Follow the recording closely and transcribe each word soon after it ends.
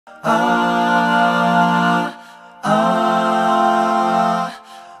So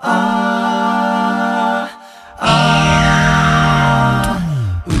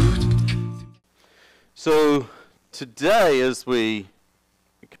today, as we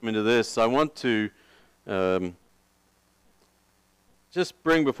come into this, I want to just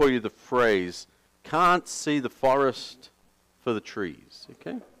bring before you the phrase, can't see the forest for the trees,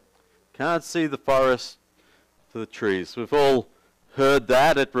 okay? Can't see the forest for the trees. We've all heard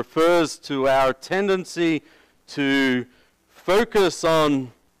that. It refers to our tendency to focus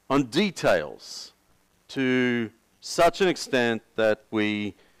on details to such an extent that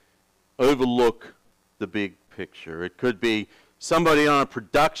we overlook the big picture. It could be somebody on a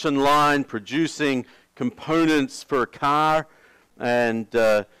production line producing components for a car, and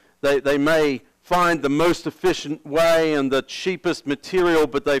they may find the most efficient way and the cheapest material,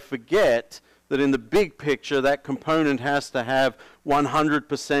 but they forget that in the big picture that component has to have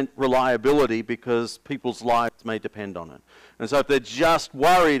 100% reliability because people's lives may depend on it. And so if they're just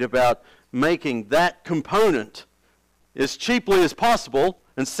worried about making that component as cheaply as possible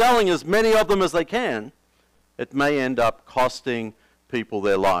and selling as many of them as they can, it may end up costing people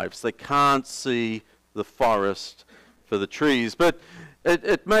their lives. They can't see the forest for the trees. But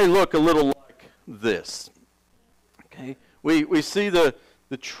it may look a little like this. Okay? We see the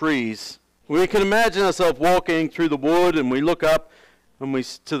trees. We can imagine ourselves walking through the wood, and we look up and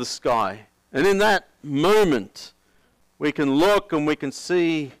to the sky. And in that moment, we can look and we can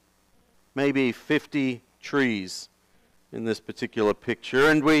see maybe 50 trees in this particular picture,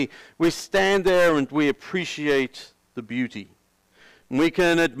 and we stand there and we appreciate the beauty. And we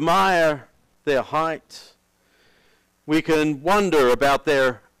can admire their height. We can wonder about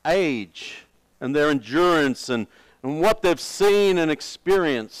their age and their endurance and what they've seen and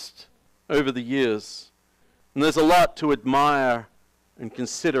experienced over the years. And there's a lot to admire and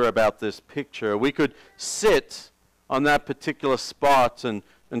consider about this picture. We could sit on that particular spot and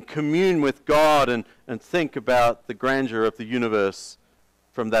commune with God and think about the grandeur of the universe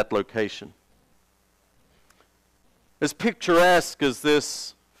from that location. As picturesque as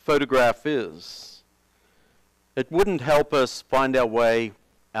this photograph is, it wouldn't help us find our way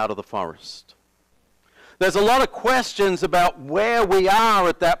out of the forest. There's a lot of questions about where we are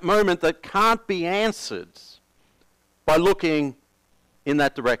at that moment that can't be answered by looking in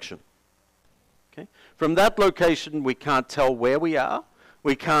that direction. Okay? From that location, we can't tell where we are.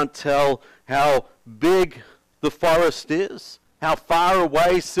 We can't tell how big the forest is, how far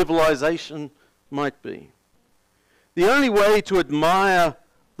away civilization might be. The only way to admire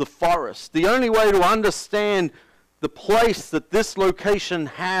the forest, the only way to understand the place that this location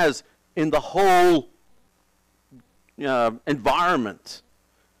has in the whole environment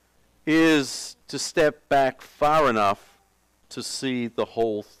is to step back far enough to see the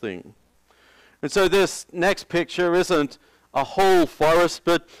whole thing. And so this next picture isn't a whole forest,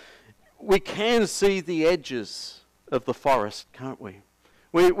 but we can see the edges of the forest, can't we?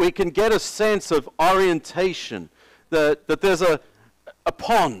 We can get a sense of orientation, that there's a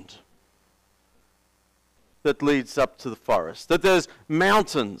pond that leads up to the forest, that there's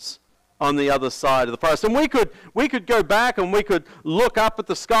mountains on the other side of the forest. And we could go back and we could look up at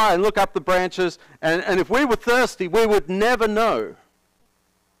the sky and look up the branches, and if we were thirsty, we would never know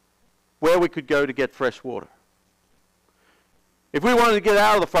where we could go to get fresh water. If we wanted to get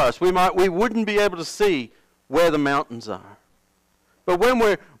out of the forest, we wouldn't be able to see where the mountains are. But when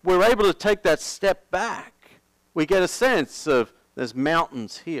we're able to take that step back, we get a sense of there's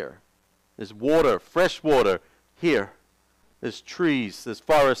mountains here, there's water, fresh water here, there's trees, there's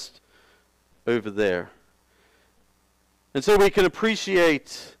forest over there. And so we can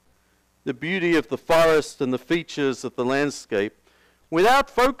appreciate the beauty of the forest and the features of the landscape without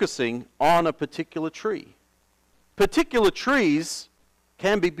focusing on a particular tree. Particular trees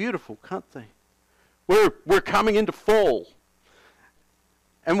can be beautiful, can't they? We're coming into fall,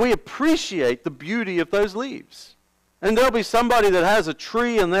 and we appreciate the beauty of those leaves. And there'll be somebody that has a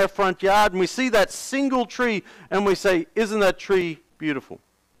tree in their front yard, and we see that single tree, and we say, isn't that tree beautiful?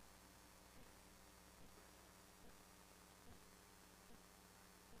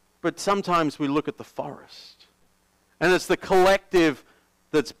 But sometimes we look at the forest, and it's the collective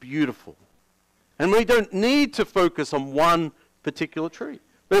that's beautiful. And we don't need to focus on one particular tree.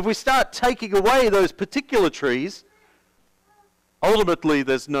 But if we start taking away those particular trees, ultimately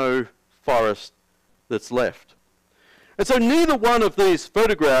there's no forest that's left. And so neither one of these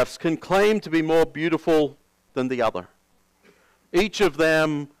photographs can claim to be more beautiful than the other. Each of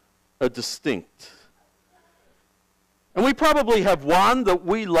them are distinct. And we probably have one that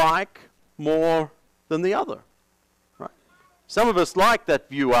we like more than the other. Right? Some of us like that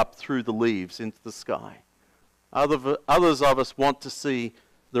view up through the leaves into the sky. Others of us want to see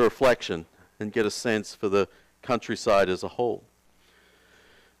the reflection and get a sense for the countryside as a whole.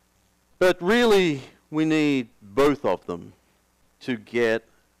 But really, we need both of them to get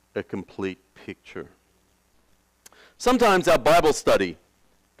a complete picture. Sometimes our Bible study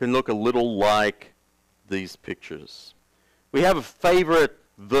can look a little like these pictures. We have a favorite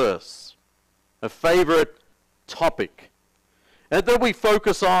verse, a favorite topic, and that we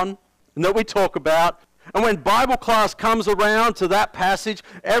focus on and that we talk about. And when Bible class comes around to that passage,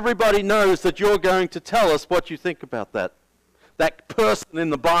 everybody knows that you're going to tell us what you think about that person in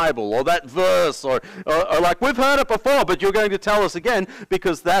the Bible, or that verse, or like we've heard it before, but you're going to tell us again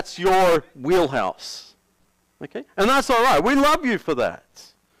because that's your wheelhouse. Okay? And that's all right. We love you for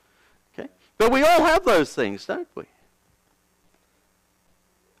that. Okay? But we all have those things, don't we?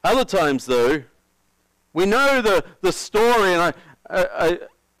 Other times, though, we know the story, and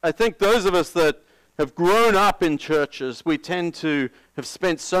I think those of us that have grown up in churches, we tend to have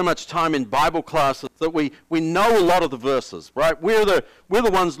spent so much time in Bible classes that we know a lot of the verses, right? We're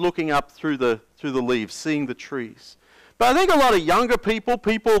the ones looking up through the leaves, seeing the trees. But I think a lot of younger people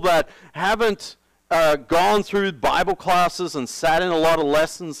that haven't gone through Bible classes and sat in a lot of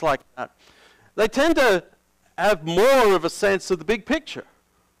lessons like that, they tend to have more of a sense of the big picture.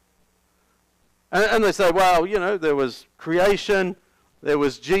 And they say, well, you know, there was creation, there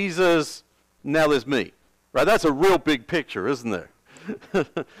was Jesus, now there's me. Right? That's a real big picture, isn't there?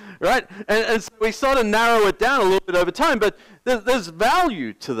 Right? And so we sort of narrow it down a little bit over time, but there's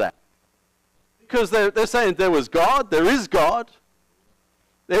value to that. Because they're saying there was God, there is God,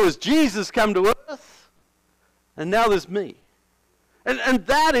 there was Jesus come to earth, and now there's me. And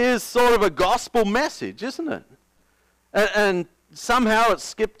that is sort of a gospel message, isn't it? And somehow it's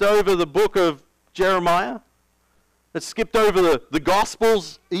skipped over the book of Jeremiah. It's skipped over the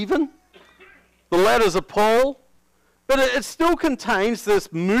Gospels even, the letters of Paul. But it still contains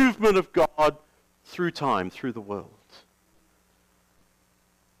this movement of God through time, through the world.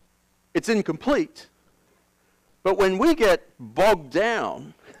 It's incomplete. But when we get bogged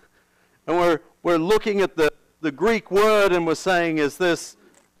down and we're looking at the Greek word and we're saying, is this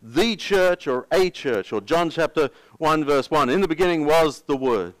the church or a church? Or John chapter 1 verse 1, in the beginning was the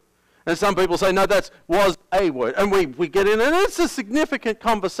word. And some people say, no, that was a word. And we get in, and it's a significant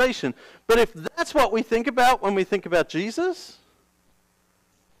conversation. But if that's what we think about when we think about Jesus,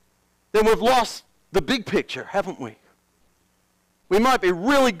 then we've lost the big picture, haven't we? We might be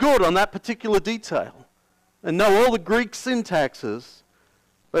really good on that particular detail and know all the Greek syntaxes,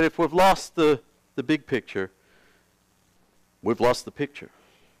 but if we've lost the big picture, we've lost the picture.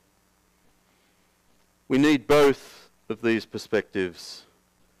 We need both of these perspectives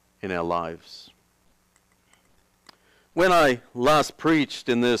in our lives. When I last preached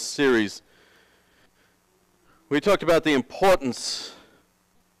in this series, we talked about the importance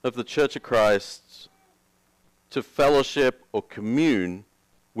of the Church of Christ to fellowship or commune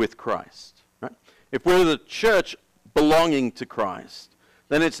with Christ. Right? If we're the church belonging to Christ,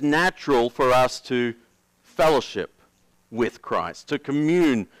 then it's natural for us to fellowship with Christ, to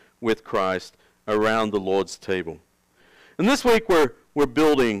commune with Christ around the Lord's table. And this week we're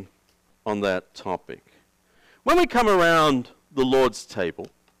building on that topic. When we come around the Lord's table,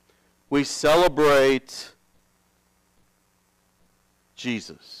 we celebrate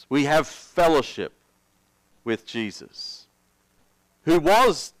Jesus. We have fellowship with Jesus, who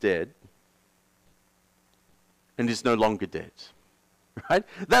was dead and is no longer dead. Right?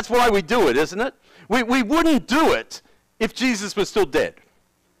 That's why we do it, isn't it? We wouldn't do it if Jesus was still dead.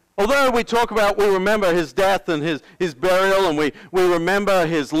 Although we talk about, we remember his death and his burial, and we remember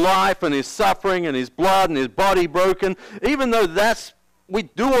his life and his suffering and his blood and his body broken, even though we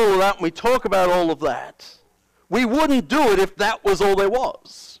do all of that and we talk about all of that, we wouldn't do it if that was all there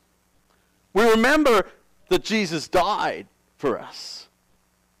was. We remember that Jesus died for us.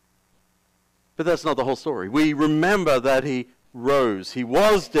 But that's not the whole story. We remember that he rose. He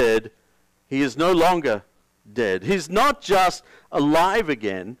was dead. He is no longer dead. He's not just alive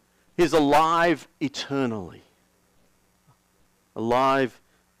again. He's alive eternally. Alive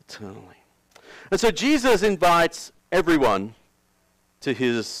eternally. And so Jesus invites everyone to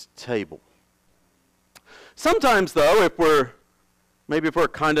his table. Sometimes, though, if we're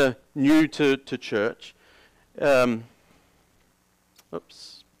kind of new to church,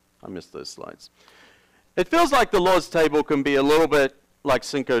 oops, I missed those slides. It feels like the Lord's table can be a little bit like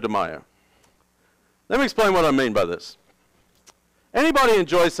Cinco de Mayo. Let me explain what I mean by this. Anybody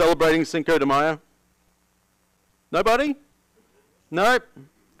enjoy celebrating Cinco de Mayo? Nobody? Nope.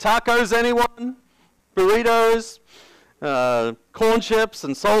 Tacos, anyone? Burritos? corn chips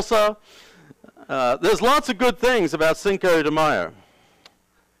and salsa. There's lots of good things about Cinco de Mayo.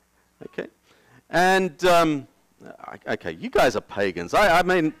 Okay? And, okay, you guys are pagans. I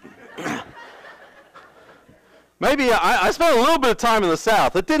mean, maybe I spent a little bit of time in the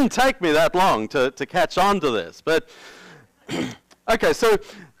South. It didn't take me that long to catch on to this. But, okay, so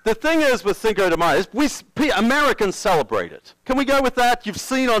the thing is with Cinco de Mayo, is Americans celebrate it. Can we go with that? You've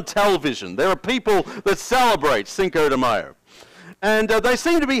seen on television, there are people that celebrate Cinco de Mayo. And they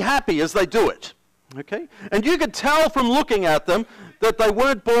seem to be happy as they do it. Okay? And you could tell from looking at them that they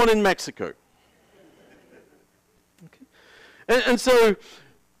weren't born in Mexico. Okay? And so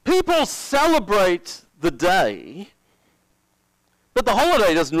people celebrate the day, but the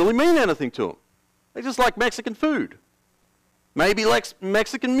holiday doesn't really mean anything to them. They just like Mexican food. Maybe like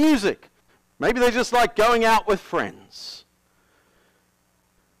Mexican music. Maybe they just like going out with friends.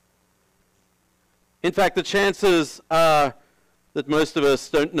 In fact, the chances are that most of us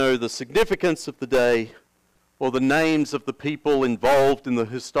don't know the significance of the day or the names of the people involved in the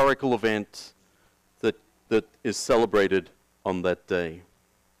historical event that is celebrated on that day.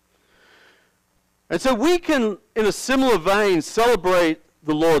 And so we can, in a similar vein, celebrate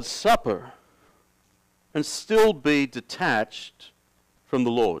the Lord's Supper and still be detached from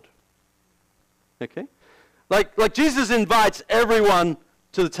the Lord. Okay? Like Jesus invites everyone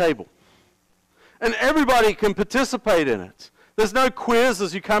to the table. And everybody can participate in it. There's no quiz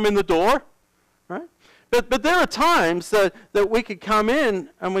as you come in the door, right? But there are times that we could come in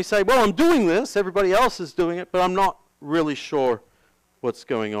and we say, well, I'm doing this, everybody else is doing it, but I'm not really sure what's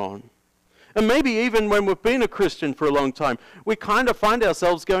going on. And maybe even when we've been a Christian for a long time, we kind of find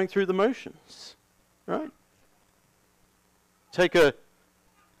ourselves going through the motions, right? Take a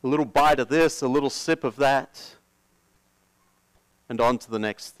little bite of this, a little sip of that, and on to the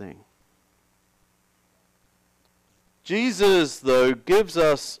next thing. Jesus, though, gives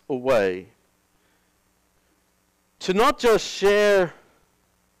us a way to not just share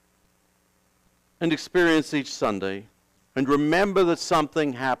and experience each Sunday and remember that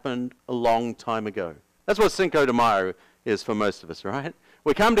something happened a long time ago. That's what Cinco de Mayo is for most of us, right?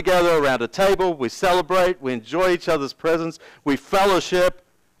 We come together around a table, we celebrate, we enjoy each other's presence, we fellowship,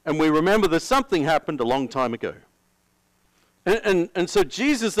 and we remember that something happened a long time ago. And so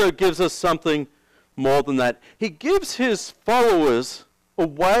Jesus, though, gives us something more than that. He gives his followers a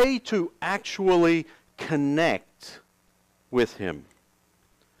way to actually connect with him.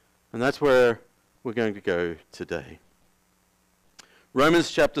 And that's where we're going to go today.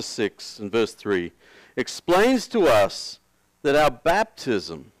 Romans chapter 6 and verse 3 explains to us that our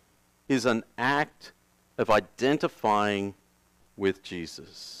baptism is an act of identifying with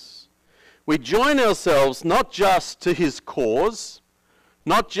Jesus. We join ourselves not just to his cause,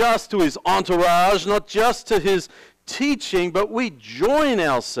 not just to his entourage, not just to his teaching, but we join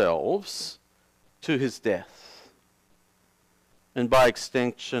ourselves to his death. And by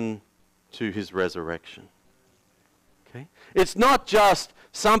extension, to his resurrection. Okay? It's not just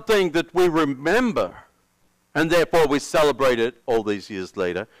something that we remember, and therefore we celebrate it all these years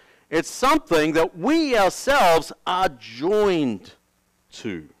later. It's something that we ourselves are joined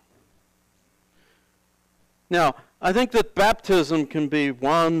to. Now, I think that baptism can be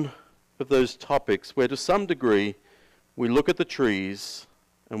one of those topics where to some degree we look at the trees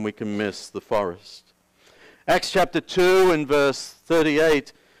and we can miss the forest. Acts chapter 2 and verse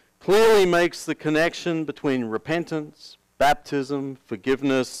 38 clearly makes the connection between repentance, baptism,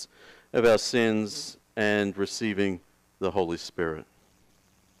 forgiveness of our sins, and receiving the Holy Spirit.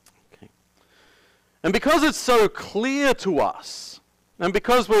 Okay. And because it's so clear to us, and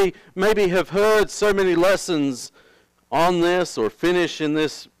because we maybe have heard so many lessons on this or finish in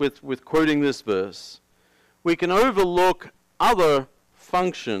this with quoting this verse, we can overlook other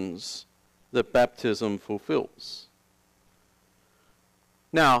functions that baptism fulfills.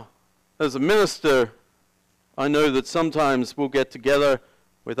 Now, as a minister, I know that sometimes we'll get together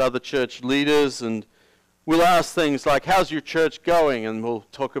with other church leaders and we'll ask things like, how's your church going? And we'll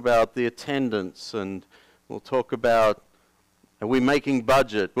talk about the attendance, and we'll talk about, are we making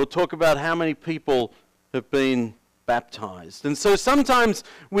budget? We'll talk about how many people have been baptized. And so sometimes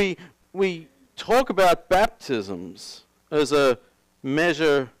we talk about baptisms as a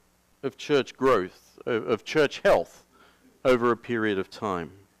measure of church growth, of church health over a period of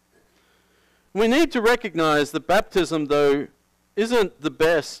time. We need to recognize that baptism, though, isn't the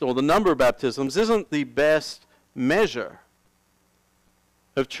best, or the number of baptisms isn't the best measure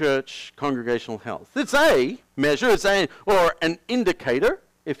of church congregational health. It's a measure, or an indicator,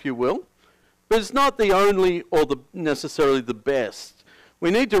 if you will, but it's not the only or necessarily the best. We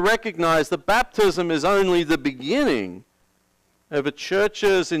need to recognize that baptism is only the beginning of a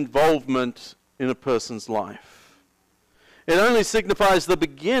church's involvement in a person's life. It only signifies the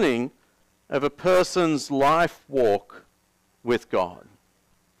beginning of a person's life walk with God.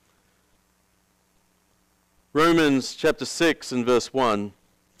 Romans chapter 6 and verse 1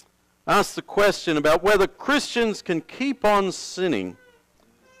 asks the question about whether Christians can keep on sinning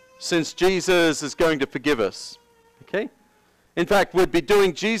since Jesus is going to forgive us. Okay? In fact, we'd be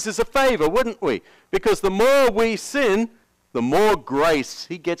doing Jesus a favor, wouldn't we? Because the more we sin, the more grace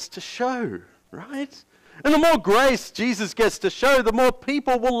he gets to show, right? And the more grace Jesus gets to show, the more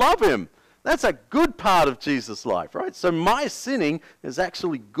people will love him. That's a good part of Jesus' life, right? So my sinning is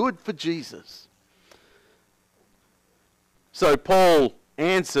actually good for Jesus. So Paul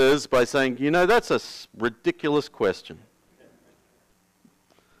answers by saying, you know, that's a ridiculous question.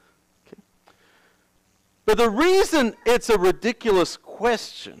 Okay. But the reason it's a ridiculous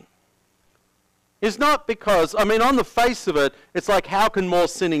question is not because, I mean, on the face of it, it's like, how can more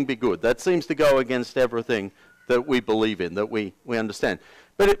sinning be good? That seems to go against everything that we believe in, that we understand.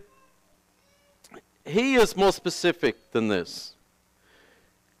 But he is more specific than this.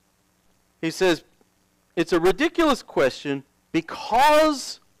 He says, it's a ridiculous question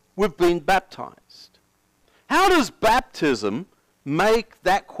because we've been baptized. How does baptism make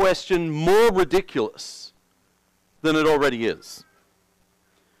that question more ridiculous than it already is?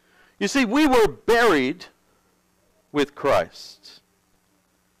 You see, we were buried with Christ.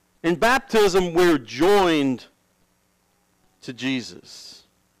 In baptism, we're joined to Jesus.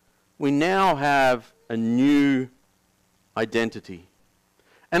 We now have a new identity.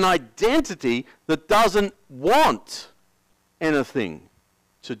 An identity that doesn't want anything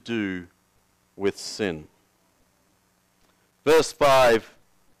to do with sin. Verse 5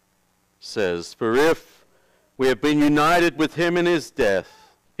 says, "For if we have been united with him in his death,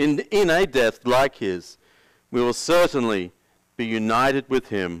 in a death like his, we will certainly be united with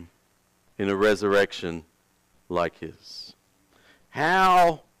him in a resurrection like his."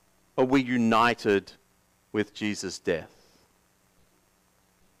 How are we united with Jesus' death?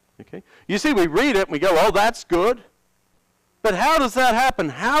 Okay. You see, we read it and we go, oh, that's good. But how does that happen?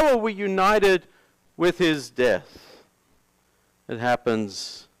 How are we united with his death? It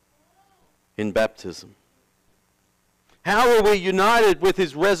happens in baptism. How are we united with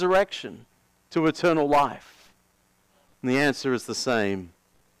his resurrection to eternal life? And the answer is the same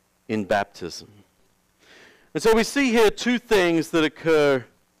in baptism. And so we see here two things that occur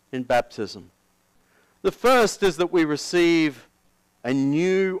in baptism. The first is that we receive a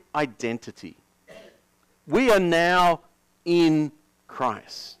new identity. We are now in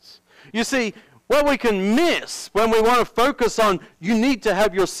Christ. You see, what we can miss when we want to focus on you need to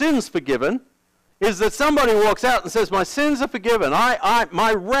have your sins forgiven is that somebody walks out and says, my sins are forgiven.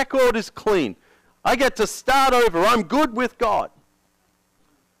 My record is clean. I get to start over. I'm good with God.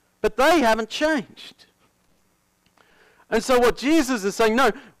 But they haven't changed. And so what Jesus is saying,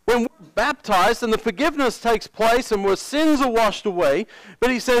 no, when we're baptized and the forgiveness takes place and our sins are washed away,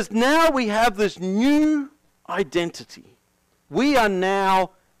 but he says now we have this new identity. We are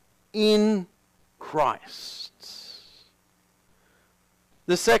now in Christ.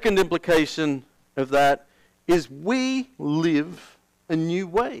 The second implication of that is we live a new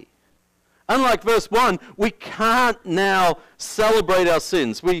way. Unlike verse 1, we can't now celebrate our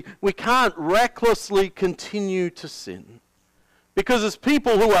sins. We can't recklessly continue to sin. Because as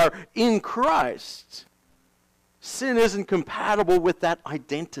people who are in Christ, sin isn't compatible with that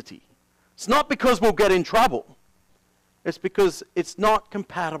identity. It's not because we'll get in trouble. It's because it's not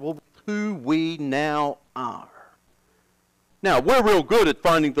compatible with who we now are. Now, we're real good at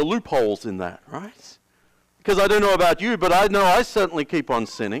finding the loopholes in that, right? Because I don't know about you, but I know I certainly keep on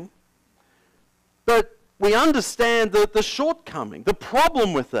sinning. But we understand the shortcoming, the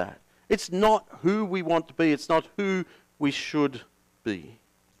problem with that. It's not who we want to be. It's not who we should be.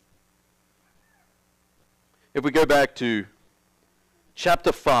 If we go back to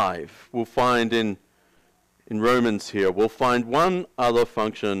chapter 5, we'll find in Romans here, we'll find one other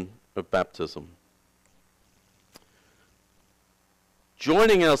function of baptism.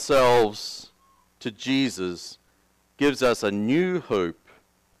 Joining ourselves to Jesus gives us a new hope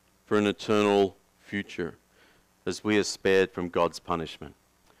for an eternal future as we are spared from God's punishment.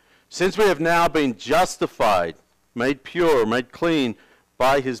 Since we have now been justified, made pure, made clean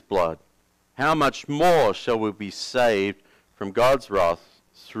by his blood, how much more shall we be saved from God's wrath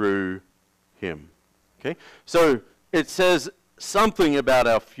through him? Okay? So it says something about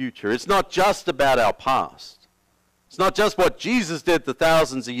our future. It's not just about our past. It's not just what Jesus did the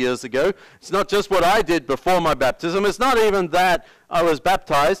thousands of years ago. It's not just what I did before my baptism. It's not even that I was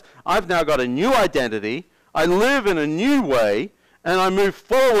baptized. I've now got a new identity. I live in a new way. and I move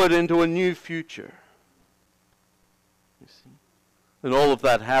forward into a new future. You see? And all of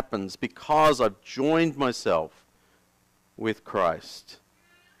that happens because I've joined myself with Christ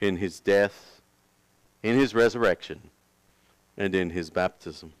in his death, in his resurrection, and in his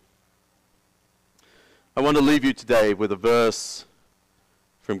baptism. I want to leave you today with a verse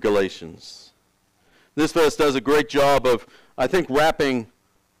from Galatians. This verse does a great job of, I think, wrapping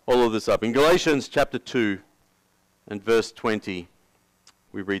all of this up. In Galatians chapter 2 and verse 20,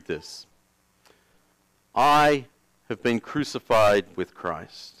 we read this. I have been crucified with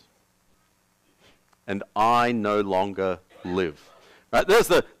Christ, and I no longer live. Right? There's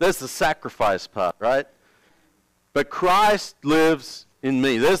the sacrifice part, right? But Christ lives in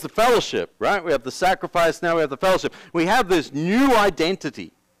me. There's the fellowship, right? We have the sacrifice, now we have the fellowship. We have this new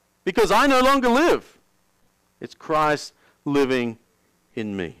identity because I no longer live. It's Christ living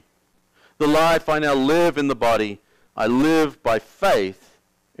in me. The life I now live in the body, I live by faith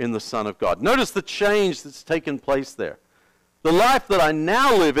in the Son of God. Notice the change that's taken place there. The life that I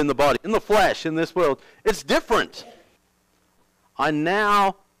now live in the body, in the flesh, in this world, it's different. I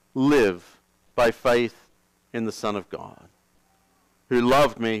now live by faith in the Son of God, who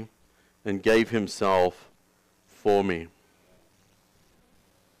loved me and gave himself for me.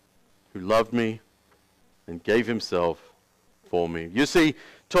 Who loved me and gave himself for me. You see,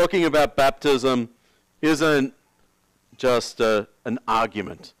 talking about baptism isn't just an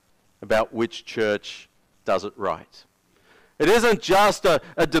argument about which church does it right. It isn't just a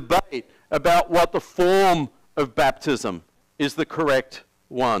debate about what the form of baptism is the correct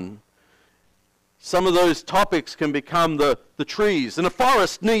one. Some of those topics can become the trees. And a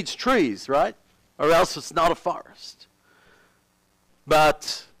forest needs trees, right? Or else it's not a forest.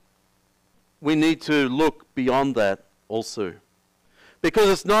 But we need to look beyond that also. Because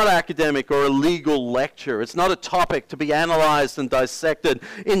it's not academic or a legal lecture. It's not a topic to be analyzed and dissected.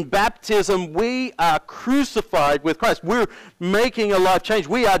 In baptism, we are crucified with Christ. We're making a life change.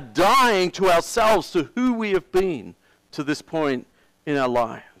 We are dying to ourselves, to who we have been to this point in our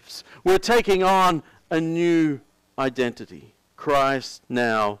lives. We're taking on a new identity. Christ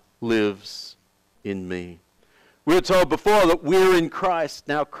now lives in me. We were told before that we're in Christ.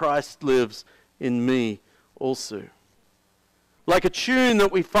 Now Christ lives in me also. Like a tune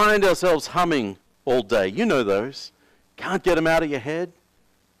that we find ourselves humming all day. You know those. Can't get them out of your head,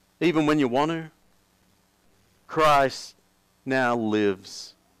 even when you want to. Christ now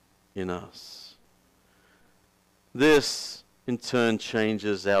lives in us. This, in turn,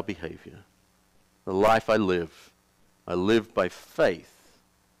 changes our behavior. The life I live by faith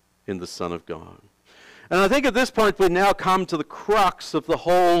in the Son of God. And I think at this point we now come to the crux of the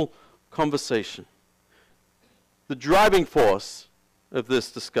whole conversation. The driving force of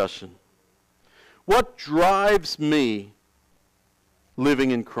this discussion. What drives me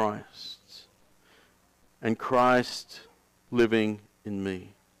living in Christ and Christ living in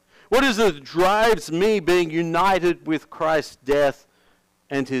me? What is it that drives me being united with Christ's death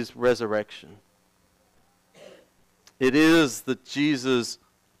and his resurrection? It is that Jesus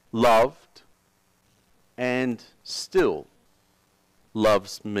loved and still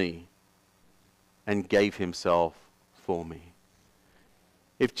loves me and gave himself for me.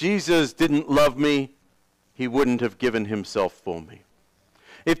 If Jesus didn't love me, he wouldn't have given himself for me.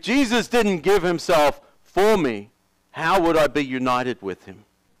 If Jesus didn't give himself for me, how would I be united with him?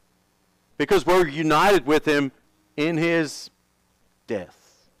 Because we're united with him in his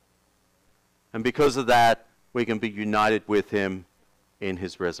death. And because of that, we can be united with him in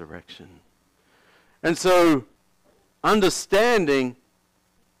his resurrection. And so, understanding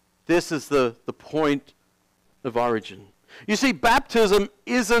this is the point of origin. You see, baptism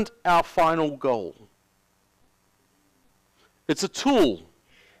isn't our final goal. It's a tool.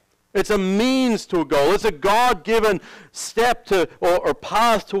 It's a means to a goal. It's a God-given step to or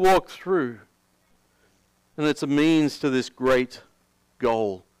path to walk through. And it's a means to this great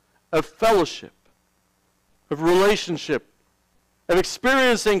goal of fellowship, of relationship, of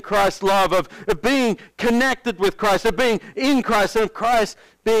experiencing Christ's love, of being connected with Christ, of being in Christ, and of Christ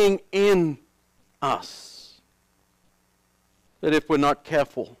being in us. That if we're not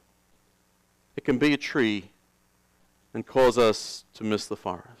careful, it can be a tree and cause us to miss the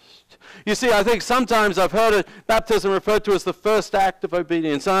forest. You see, I think sometimes I've heard baptism referred to as the first act of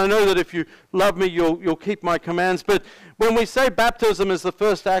obedience. And I know that if you love me, you'll keep my commands. But when we say baptism is the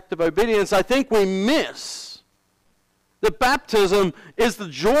first act of obedience, I think we miss that baptism is the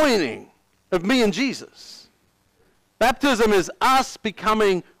joining of me and Jesus. Baptism is us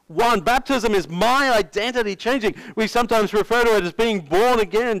becoming one. Baptism is my identity changing. We sometimes refer to it as being born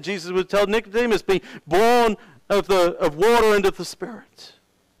again. Jesus would tell Nicodemus, being born of water into the Spirit.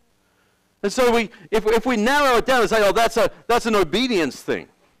 And so if we narrow it down and say, oh, that's an obedience thing.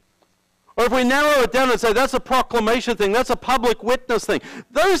 Or if we narrow it down and say, that's a proclamation thing, that's a public witness thing.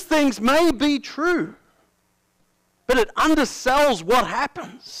 Those things may be true. But it undersells what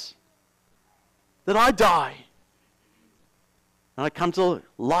happens. That I die. And I come to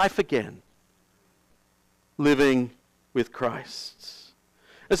life again. Living with Christ.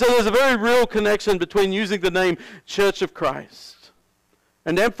 And so there's a very real connection between using the name Church of Christ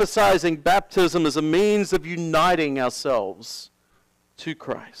and emphasizing baptism as a means of uniting ourselves to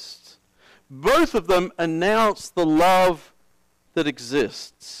Christ. Both of them announce the love that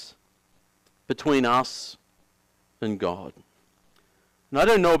exists between us and God. And I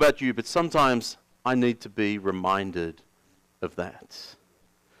don't know about you, but sometimes I need to be reminded of that.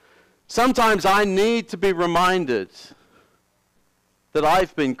 Sometimes I need to be reminded that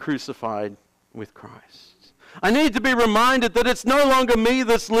I've been crucified with Christ. I need to be reminded that it's no longer me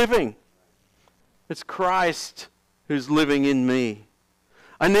that's living. It's Christ who's living in me.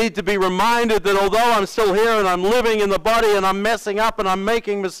 I need to be reminded that although I'm still here and I'm living in the body and I'm messing up and I'm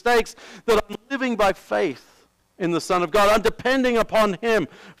making mistakes, that I'm living by faith in the Son of God. I'm depending upon Him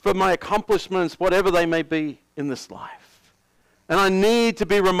for my accomplishments, whatever they may be in this life. And I need to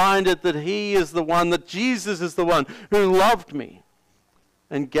be reminded that He is the one, that Jesus is the one who loved me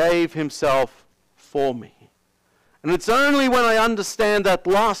and gave Himself for me. And it's only when I understand that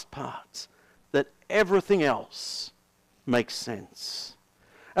last part that everything else makes sense.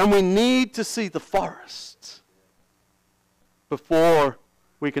 And we need to see the forest before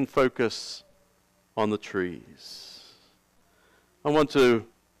we can focus on the trees. I want to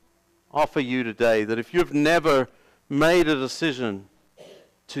offer you today that if you've never made a decision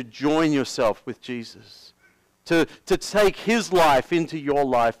to join yourself with Jesus, to take His life into your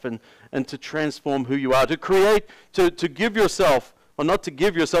life and to transform who you are, to create, to give yourself, or not to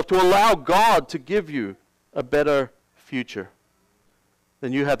give yourself, to allow God to give you a better future,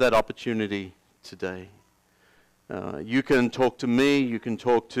 then you have that opportunity today. You can talk to me, you can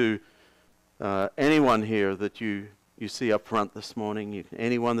talk to anyone here that you see up front this morning,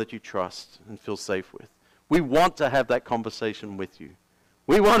 anyone that you trust and feel safe with. We want to have that conversation with you.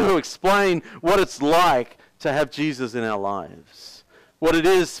 We want to explain what it's like to have Jesus in our lives, what it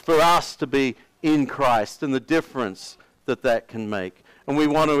is for us to be in Christ and the difference that that can make. And we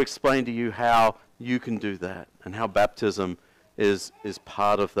want to explain to you how you can do that and how baptism is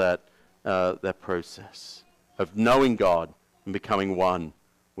part of that process of knowing God and becoming one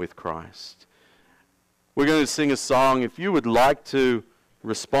with Christ. We're going to sing a song. If you would like to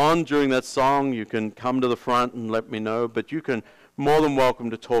respond during that song, you can come to the front and let me know, but you can more than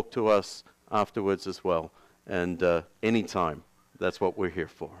welcome to talk to us afterwards as well. And anytime, that's what we're here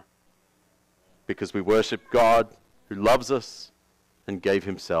for. Because we worship God who loves us and gave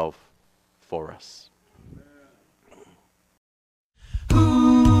Himself for us.